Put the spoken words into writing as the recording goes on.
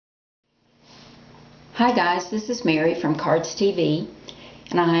Hi guys, this is Mary from Cards TV,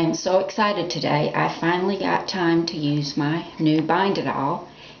 and I am so excited today. I finally got time to use my new Bind-It-All,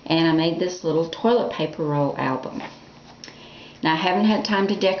 and I made this little toilet paper roll album. Now I haven't had time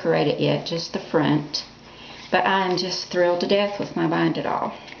to decorate it yet, just the front, but I am just thrilled to death with my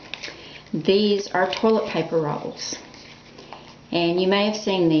Bind-It-All. These are toilet paper rolls, and you may have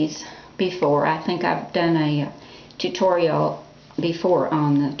seen these before. I think I've done a tutorial before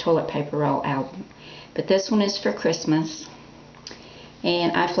on the toilet paper roll album. But this one is for Christmas,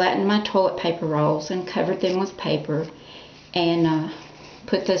 and I flattened my toilet paper rolls and covered them with paper and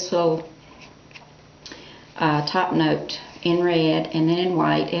put this little top note in red and then in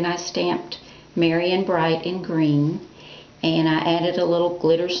white, and I stamped Merry and Bright in green, and I added a little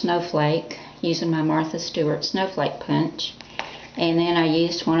glitter snowflake using my Martha Stewart snowflake punch, and then I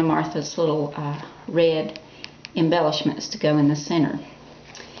used one of Martha's little red embellishments to go in the center.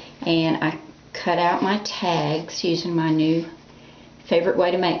 And I cut out my tags using my new favorite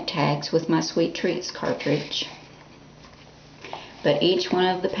way to make tags with my Sweet Treats cartridge. But each one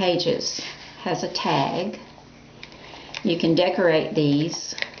of the pages has a tag. You can decorate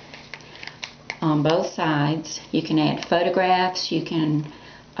these on both sides. You can add photographs. You can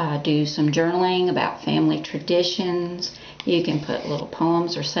do some journaling about family traditions. You can put little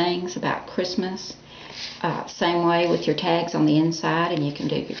poems or sayings about Christmas. Same way with your tags on the inside, and you can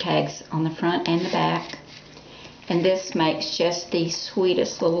do your tags on the front and the back. And this makes just the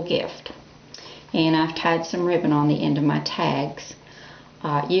sweetest little gift. And I've tied some ribbon on the end of my tags.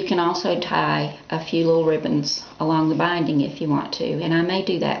 You can also tie a few little ribbons along the binding if you want to, and I may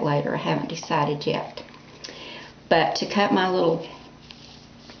do that later. I haven't decided yet. But to cut my little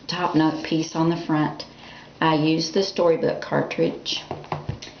top note piece on the front, I used the storybook cartridge.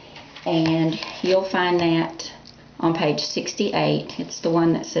 And you'll find that on page 68. It's the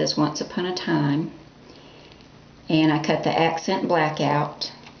one that says Once Upon a Time. And I cut the accent black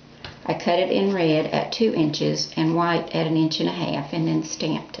out. I cut it in red at 2 inches and white at 1.5 inches, and then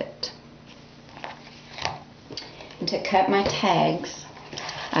stamped it. And to cut my tags,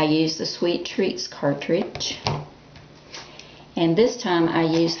 I used the Sweet Treats cartridge. And this time I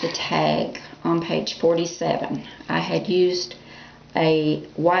used the tag on page 47. I had used a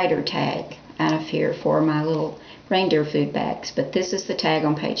wider tag out of here for my little reindeer food bags, but this is the tag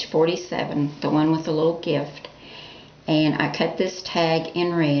on page 47, the one with the little gift. And I cut this tag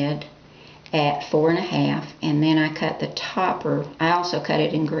in red at 4.5, and then I cut the topper. I also cut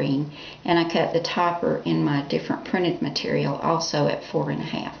it in green, and I cut the topper in my different printed material also at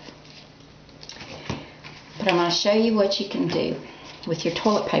 4.5. But I'm going to show you what you can do with your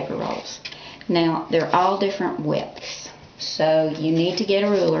toilet paper rolls. Now they're all different widths. So you need to get a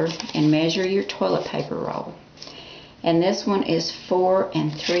ruler and measure your toilet paper roll. And this one is 4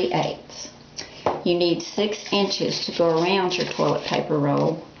 3/8. You need 6 inches to go around your toilet paper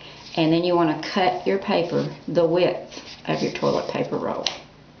roll, and then you want to cut your paper the width of your toilet paper roll.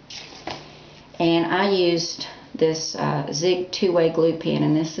 And I used this Zig 2-way glue pen,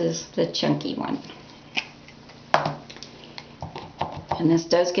 and this is the chunky one. And this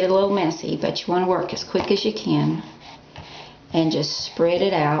does get a little messy, but you want to work as quick as you can. And just spread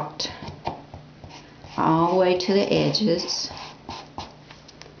it out all the way to the edges.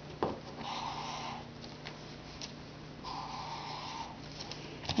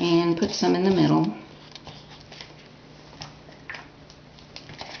 And put some in the middle.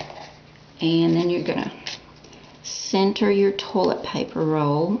 And then you're going to center your toilet paper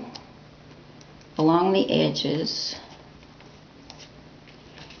roll along the edges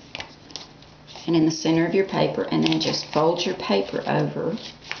and in the center of your paper, and then just fold your paper over.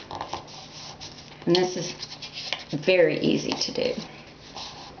 And this is very easy to do.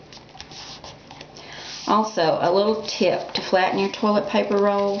 Also, a little tip to flatten your toilet paper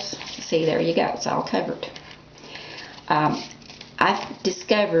rolls. See, there you go, it's all covered. I've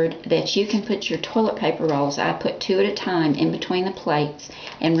discovered that you can put your toilet paper rolls, I put 2 at a time in between the plates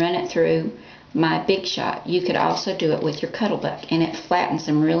and run it through my Big Shot. You could also do it with your Cuttlebug, and it flattens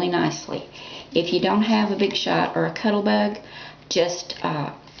them really nicely. If you don't have a Big Shot or a Cuttlebug, just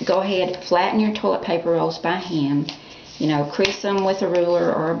go ahead, flatten your toilet paper rolls by hand. You know, crease them with a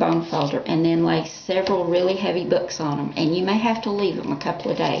ruler or a bone folder, and then lay several really heavy books on them. And you may have to leave them a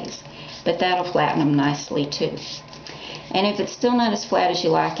couple of days, but that'll flatten them nicely too. And if it's still not as flat as you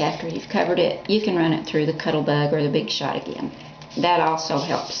like after you've covered it, you can run it through the Cuttlebug or the Big Shot again. That also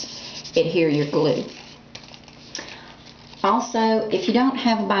helps adhere your glue. Also, if you don't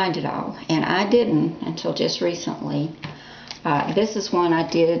have a Bind-It-All, and I didn't until just recently, this is one I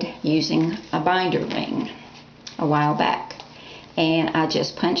did using a binder ring a while back. and I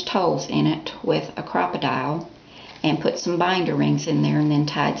just punched holes in it with a Crop-A-Dile and put some binder rings in there and then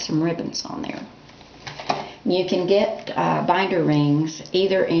tied some ribbons on there. You can get binder rings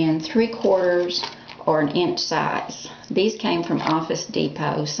either in 3/4 or 1 inch size. These came from Office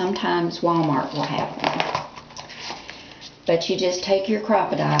Depot. Sometimes Walmart will have them. But you just take your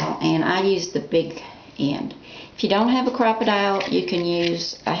Crop-A-Dile, and I use the big end. If you don't have a Crop-A-Dile, you can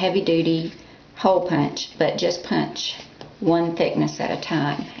use a heavy-duty hole punch, but just punch one thickness at a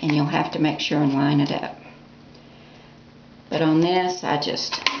time, and you'll have to make sure and line it up. But on this, I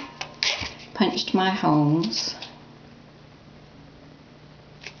just punched my holes.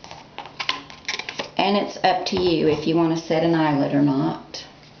 And it's up to you if you want to set an eyelet or not.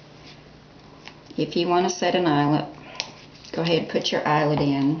 If you want to set an eyelet, go ahead and put your eyelet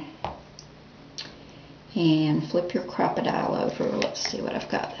in. And flip your Crop-A-Dile over. Let's see what I've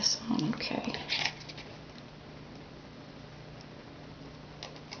got this on. Okay.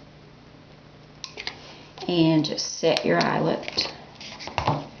 And just set your eyelet.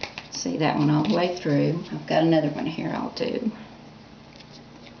 See that one all the way through. I've got another one here I'll do.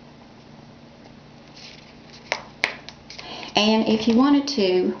 And if you wanted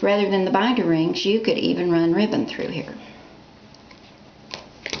to, rather than the binder rings, you could even run ribbon through here.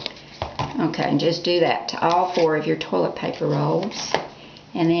 Okay, and just do that to all 4 of your toilet paper rolls.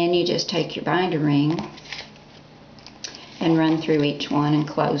 And then you just take your binder ring and run through each one and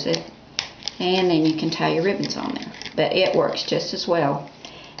close it. And then you can tie your ribbons on there. But it works just as well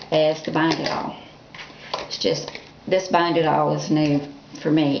as the Bind-It-All. It's just, this Bind-It-All is new for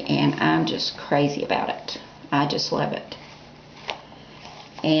me, and I'm just crazy about it. I just love it.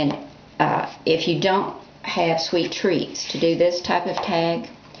 And if you don't have Sweet Treats to do this type of tag,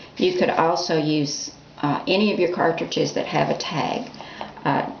 you could also use any of your cartridges that have a tag.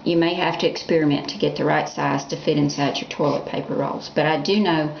 You may have to experiment to get the right size to fit inside your toilet paper rolls. But I do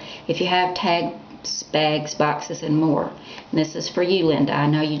know if you have tags, bags, boxes, and more, and this is for you, Linda, I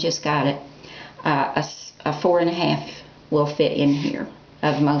know you just got it, a 4.5 will fit in here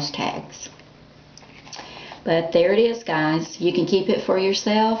of most tags. But there it is, guys. You can keep it for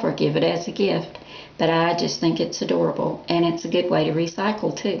yourself or give it as a gift. But I just think it's adorable, and it's a good way to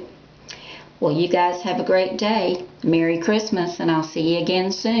recycle too. Well, you guys have a great day. Merry Christmas, and I'll see you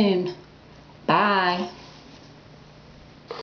again soon. Bye.